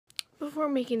Before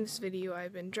making this video,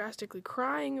 I've been drastically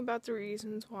crying about the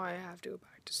reasons why I have to go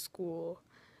back to school.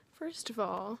 First of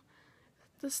all,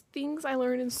 the things I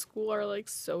learned in school are like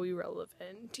so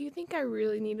irrelevant. Do you think I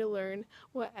really need to learn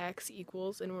what X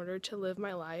equals in order to live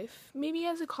my life? Maybe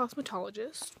as a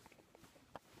cosmetologist.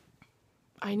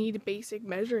 I need basic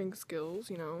measuring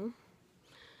skills,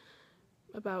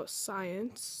 about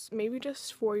science. Maybe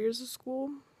just 4 years of school,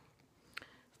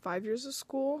 5 years of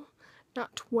school,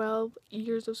 not 12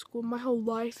 years of school. My whole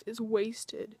life is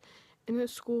wasted in a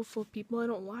school full of people I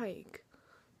don't like.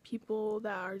 People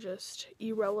that are just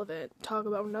irrelevant, talk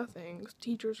about nothing.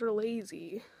 Teachers are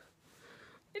lazy.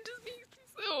 It just makes me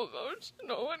so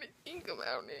emotional when I think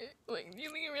about it. Like, do you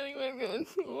think I really want to go to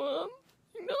school?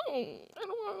 No, I don't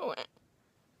want to go back.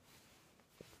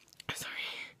 Sorry,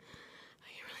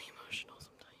 I get really emotional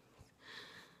sometimes.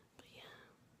 But yeah,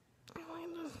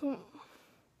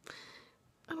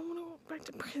 I don't want to go back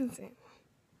to prison.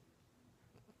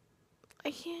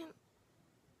 I can't.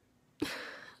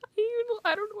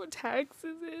 I don't know what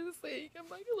taxes is. Like, I'm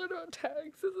not gonna learn about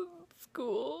taxes in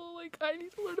school. Like, I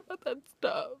need to learn about that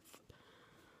stuff.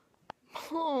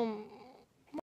 Mom.